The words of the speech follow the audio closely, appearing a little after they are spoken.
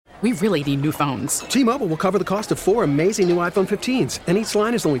We really need new phones. T-Mobile will cover the cost of 4 amazing new iPhone 15s, and each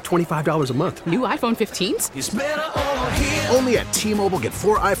line is only $25 a month. New iPhone 15s? It's better over here. Only at T-Mobile, get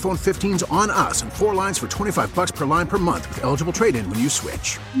 4 iPhone 15s on us and 4 lines for $25 per line per month with eligible trade-in when you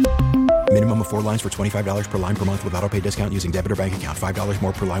switch. Minimum of 4 lines for $25 per line per month with autopay discount using debit or bank account. $5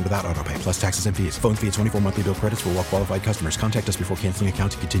 more per line without autopay, plus taxes and fees. Phone fee at 24 monthly bill credits for well-qualified customers. Contact us before canceling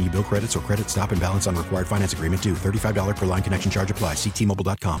account to continue bill credits or credit stop and balance on required finance agreement due. $35 per line connection charge applies. See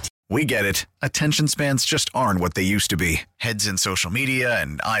T-Mobile.com. We get it. Attention spans just aren't what they used to be. Heads in social media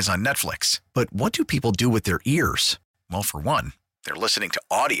and eyes on Netflix. But what do people do with their ears? Well, for one, they're listening to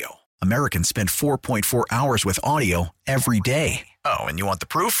audio. Americans spend 4.4 hours with audio every day. Oh, and you want the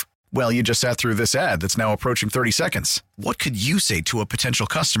proof? Well, you just sat through this ad that's now approaching 30 seconds. What could you say to a potential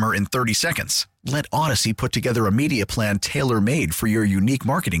customer in 30 seconds? Let Odyssey put together a media plan tailor-made for your unique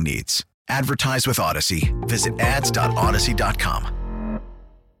marketing needs. Advertise with Odyssey. Visit ads.odyssey.com.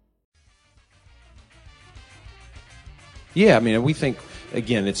 Yeah, I mean, we think,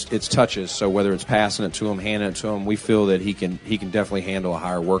 again, it's touches. So whether it's passing it to him, handing it to him, we feel that he can definitely handle a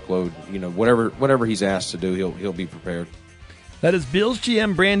higher workload. You know, whatever he's asked to do, he'll be prepared. That is Bills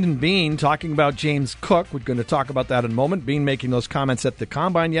GM Brandon Beane talking about James Cook. We're going to talk about that in a moment. Beane making those comments at the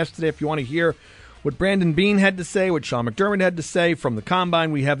Combine yesterday. If you want to hear what Brandon Beane had to say, what Sean McDermott had to say from the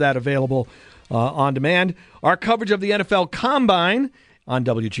Combine, we have that available on demand. Our coverage of the NFL Combine on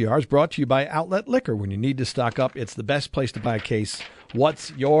WGR is brought to you by Outlet Liquor. When you need to stock up, it's the best place to buy a case. What's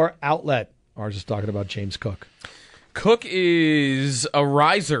your outlet? Ours is talking about James Cook. Cook is a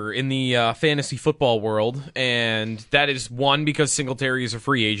riser in the fantasy football world, and that is one because Singletary is a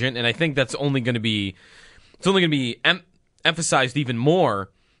free agent, and I think that's only going to be emphasized even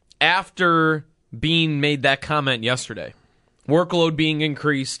more after Beane made that comment yesterday. Workload being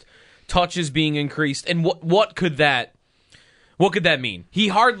increased, touches being increased, and what could that mean? He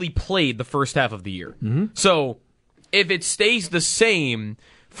hardly played the first half of the year. Mm-hmm. So if it stays the same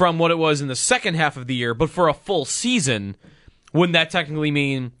from what it was in the second half of the year, but for a full season, wouldn't that technically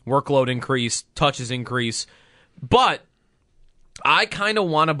mean workload increase, touches increase? But I kind of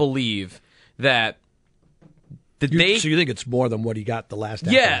want to believe that So you think it's more than what he got the last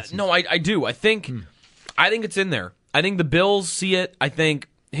half? Yeah, no, I do. I think it's in there. I think the Bills see it. I think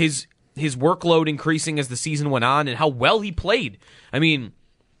his workload increasing as the season went on and how well he played. I mean,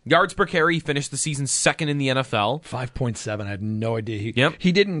 yards per carry, he finished the season second in the NFL. 5.7. I had no idea.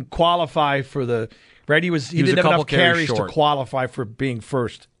 He didn't qualify for the right. He didn't have enough carries to qualify for being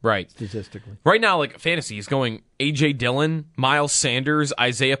first. Right, statistically. Right now, like fantasy, he's going A.J. Dillon, Miles Sanders,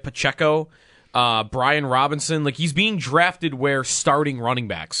 Isaiah Pacheco, Brian Robinson. Like he's being drafted where starting running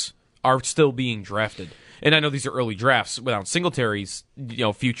backs are still being drafted. And I know these are early drafts without Singletary's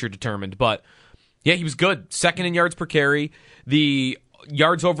future determined, but yeah, he was good. Second in yards per carry. The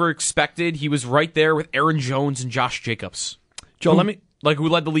yards over expected, he was right there with Aaron Jones and Josh Jacobs. Joe, who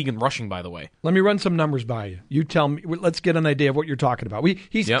led the league in rushing, by the way. Let me run some numbers by you. You tell me. Let's get an idea of what you're talking about.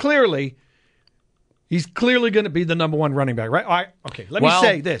 He's clearly going to be the number one running back, right? Okay, let me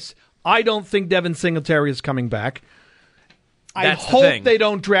say this. I don't think Devin Singletary is coming back. I hope they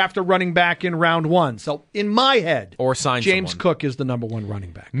don't draft a running back in round one. So in my head, or sign James Cook is the number one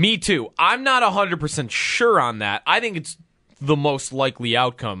running back. Me too. I'm not 100% sure on that. I think it's the most likely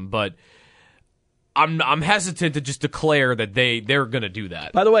outcome, but I'm hesitant to just declare that they're going to do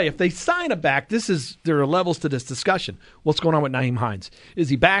that. By the way, if they sign a back, there are levels to this discussion. What's going on with Nyheim Hines? Is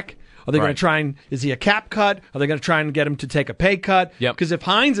he back? Are they going to try is he a cap cut? Are they going to try and get him to take a pay cut? Yep. Because if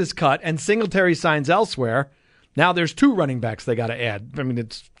Hines is cut and Singletary signs elsewhere, now there's two running backs they got to add. I mean,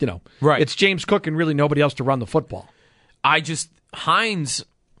 it's it's James Cook and really nobody else to run the football. Hines,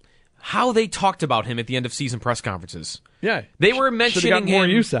 how they talked about him at the end of season press conferences. Yeah, they were mentioning got more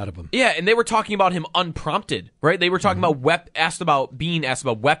use out of him. Yeah, and they were talking about him unprompted, right? They were talking about being asked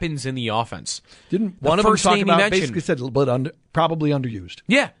about weapons in the offense. Didn't one of them talk about basically said probably underused?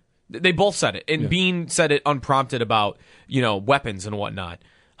 Yeah, they both said it, and Beane said it unprompted about weapons and whatnot.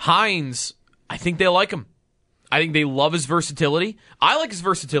 Hines, I think they like him. I think they love his versatility. I like his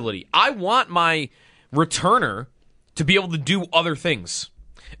versatility. I want my returner to be able to do other things,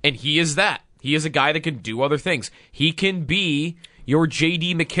 and he is that. He is a guy that can do other things. He can be your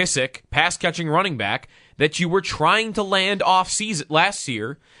J.D. McKissick pass-catching running back that you were trying to land off-season last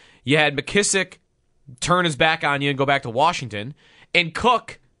year. You had McKissick turn his back on you and go back to Washington, and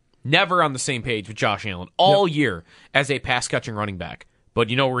Cook never on the same page with Josh Allen all year as a pass-catching running back. But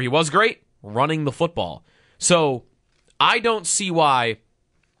you know where he was great? Running the football. So I don't see why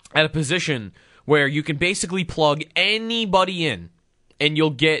at a position where you can basically plug anybody in and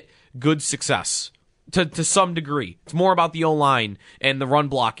you'll get good success. to some degree. It's more about the O-line and the run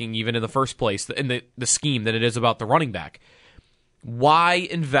blocking even in the first place, in the scheme, than it is about the running back. Why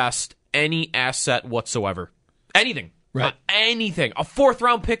invest any asset whatsoever? Anything. Right. Anything. A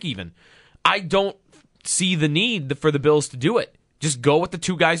 4th-round pick even. I don't see the need for the Bills to do it. Just go with the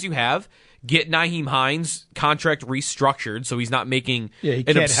 2 guys you have. Get Nyheim Hines contract restructured so he's not making he an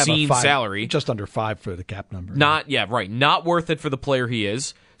can't obscene have salary. Just under 5 for the cap number. Not worth it for the player he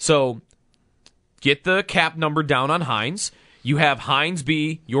is. So get the cap number down on Hines. You have Hines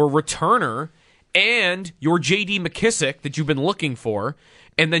be your returner and your J.D. McKissick that you've been looking for.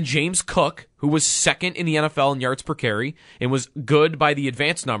 And then James Cook, who was 2nd in the NFL in yards per carry and was good by the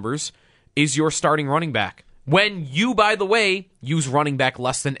advanced numbers, is your starting running back. When you, by the way, use running back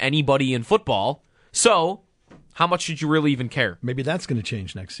less than anybody in football. So, how much should you really even care? Maybe that's going to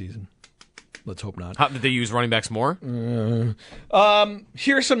change next season. Let's hope not. Did they use running backs more?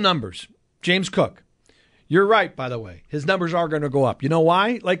 Here are some numbers. James Cook. You're right, by the way. His numbers are going to go up. You know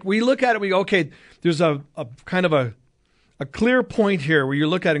why? Like, we look at it, we go, okay, there's a kind of a clear point here where you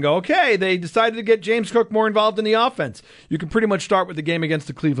look at it and go, okay, they decided to get James Cook more involved in the offense. You can pretty much start with the game against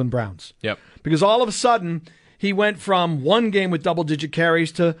the Cleveland Browns. Yep. Because all of a sudden, he went from 1 game with double-digit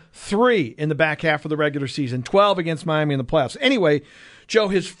carries to 3 in the back half of the regular season, 12 against Miami in the playoffs. Anyway, Joe,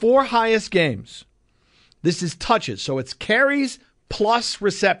 his 4 highest games, this is touches, so it's carries plus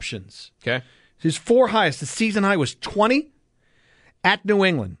receptions. Okay. His 4 highest, the season high was 20 at New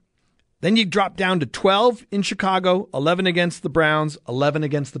England. Then you drop down to 12 in Chicago, 11 against the Browns, 11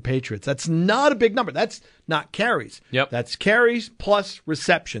 against the Patriots. That's not a big number. That's not carries. Yep. That's carries plus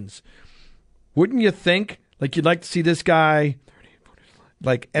receptions. Wouldn't you think, like, you'd like to see this guy,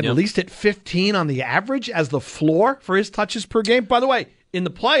 like, at least hit 15 on the average as the floor for his touches per game? By the way, in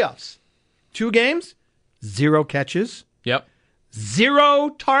the playoffs, 2 games, 0 catches. Yep. 0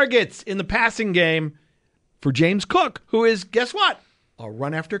 targets in the passing game for James Cook, who is, guess what? A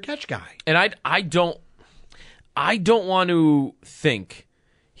run after catch guy. And I don't want to think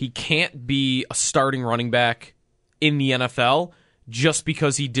he can't be a starting running back in the NFL just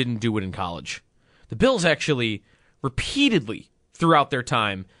because he didn't do it in college. The Bills actually repeatedly throughout their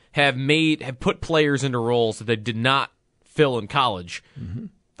time have put players into roles that they did not fill in college. Mm-hmm.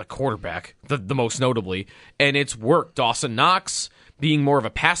 The quarterback, the most notably, and it's worked. Dawson Knox being more of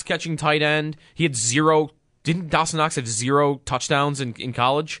a pass catching tight end. He had 0. Didn't Dawson Knox have 0 touchdowns in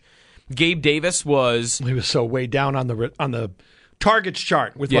college? Gabe Davis was... He was so way down on the targets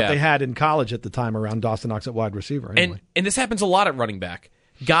chart with what they had in college at the time around Dawson Knox at wide receiver. Anyway. And this happens a lot at running back.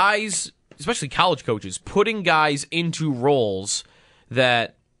 Guys, especially college coaches, putting guys into roles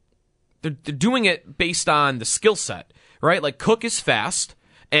that they're doing it based on the skill set, right? Like Cook is fast,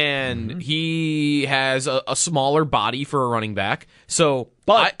 and he has a smaller body for a running back. So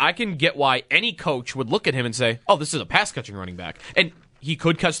I can get why any coach would look at him and say, oh, this is a pass-catching running back. And he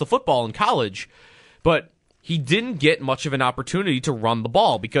could catch the football in college, but he didn't get much of an opportunity to run the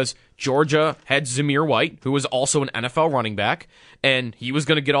ball because Georgia had Zamir White, who was also an NFL running back, and he was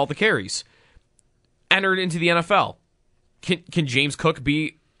going to get all the carries. Entered into the NFL. Can James Cook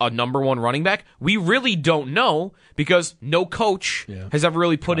be a number 1 running back? We really don't know because no coach has ever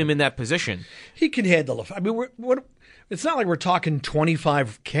really put him in that position. He can handle it. I mean, it's not like we're talking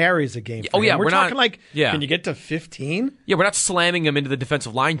 25 carries a game. Oh, yeah. We're talking not, can you get to 15? Yeah, we're not slamming him into the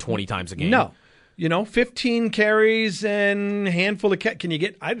defensive line 20 times a game. No. 15 carries and a handful of catches. Can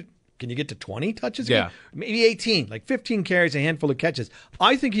you get to 20 touches a game? Maybe 18, like 15 carries, a handful of catches.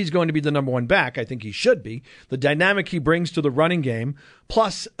 I think he's going to be the number 1 back. I think he should be. The dynamic he brings to the running game.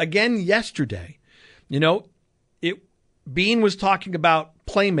 Plus, again, yesterday, Bean was talking about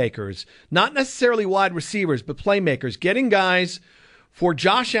playmakers, not necessarily wide receivers, but playmakers, getting guys for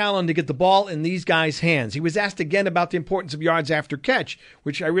Josh Allen to get the ball in these guys' hands. He was asked again about the importance of yards after catch,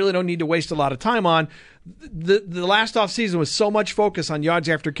 which I really don't need to waste a lot of time on. The last offseason was so much focus on yards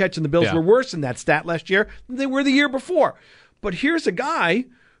after catch, and the Bills were worse in that stat last year than they were the year before. But here's a guy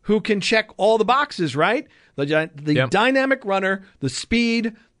who can check all the boxes, right? The dynamic runner, the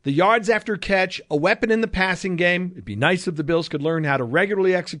speed, the yards after catch, a weapon in the passing game. It'd be nice if the Bills could learn how to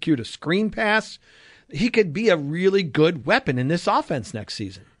regularly execute a screen pass. He could be a really good weapon in this offense next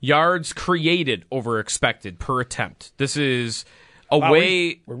season. Yards created over expected per attempt. This is a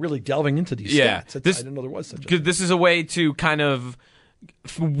way... We're really delving into these stats. I didn't know there was such a... This is a way to kind of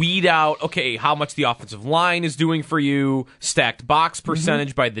weed out, okay, how much the offensive line is doing for you, stacked box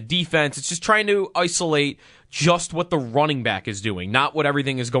percentage by the defense. It's just trying to isolate just what the running back is doing, not what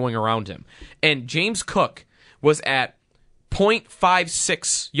everything is going around him. And James Cook was at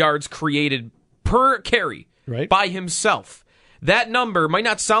 0.56 yards created per carry by himself. That number might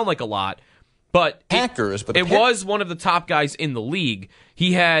not sound like a lot, But Packers, it was one of the top guys in the league.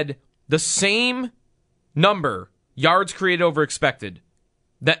 He had the same number, yards created over expected,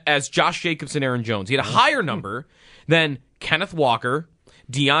 as Josh Jacobs and Aaron Jones. He had a higher number than Kenneth Walker,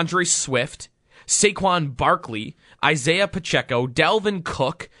 DeAndre Swift, Saquon Barkley, Isaiah Pacheco, Dalvin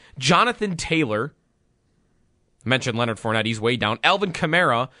Cook, Jonathan Taylor. I mentioned Leonard Fournette, he's way down. Alvin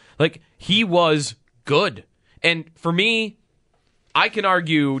Kamara, he was good. And for me, I can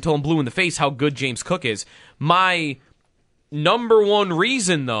argue till I'm blue in the face how good James Cook is. My number one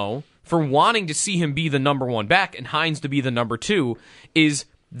reason, though, for wanting to see him be the number one back and Hines to be the number two is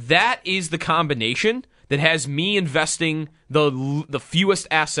that is the combination that has me investing the fewest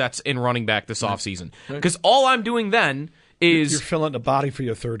assets in running back this offseason. Because all I'm doing then is... You're filling the body for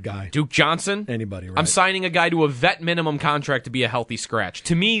your third guy. Duke Johnson. Anybody, right? I'm signing a guy to a vet minimum contract to be a healthy scratch.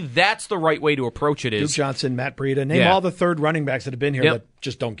 To me, that's the right way to approach it. Duke Johnson, Matt Breida. Name all the third running backs that have been here that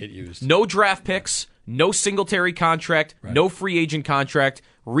just don't get used. No draft picks, no Singletary contract, no free agent contract.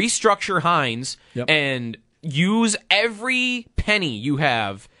 Restructure Hines and use every penny you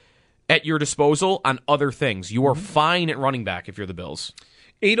have at your disposal on other things. You are fine at running back if you're the Bills.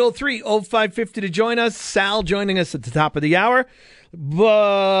 803-0550 to join us. Sal joining us at the top of the hour.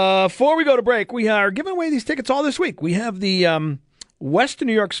 Before we go to break, we are giving away these tickets all this week. We have the Western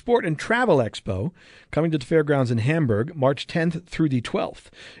New York Sport and Travel Expo coming to the Fairgrounds in Hamburg, March 10th through the 12th.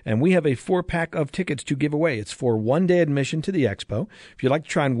 And we have a 4-pack of tickets to give away. It's for one-day admission to the expo. If you'd like to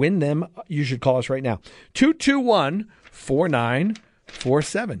try and win them, you should call us right now.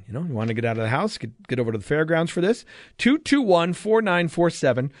 221-4947. You want to get out of the house, get over to the fairgrounds for this.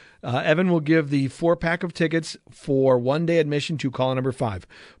 221-4947. Evan will give the 4-pack of tickets for one-day admission to caller number 5.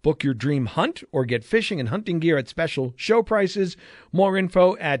 Book your dream hunt or get fishing and hunting gear at special show prices. More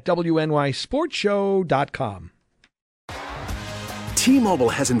info at WNYSportsShow.com. T-Mobile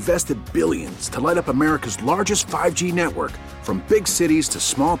has invested billions to light up America's largest 5G network, from big cities to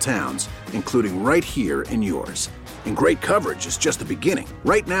small towns, including right here in yours. And great coverage is just the beginning.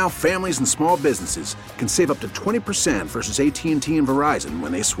 Right now, families and small businesses can save up to 20% versus AT&T and Verizon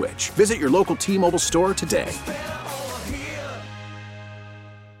when they switch. Visit your local T-Mobile store today.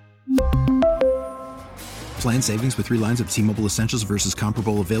 Plan savings with 3 lines of T-Mobile Essentials versus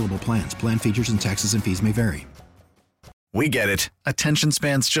comparable available plans. Plan features and taxes and fees may vary. We get it. Attention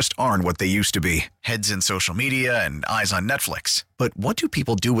spans just aren't what they used to be. Heads in social media and eyes on Netflix. But what do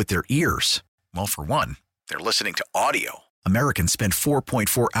people do with their ears? Well, for one, they're listening to audio. Americans spend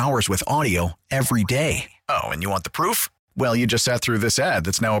 4.4 hours with audio every day. Oh, and you want the proof? Well, you just sat through this ad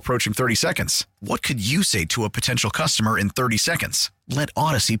that's now approaching 30 seconds. What could you say to a potential customer in 30 seconds? Let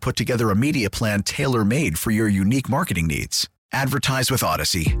Odyssey put together a media plan tailor-made for your unique marketing needs. Advertise with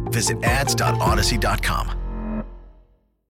Odyssey. Visit ads.odyssey.com.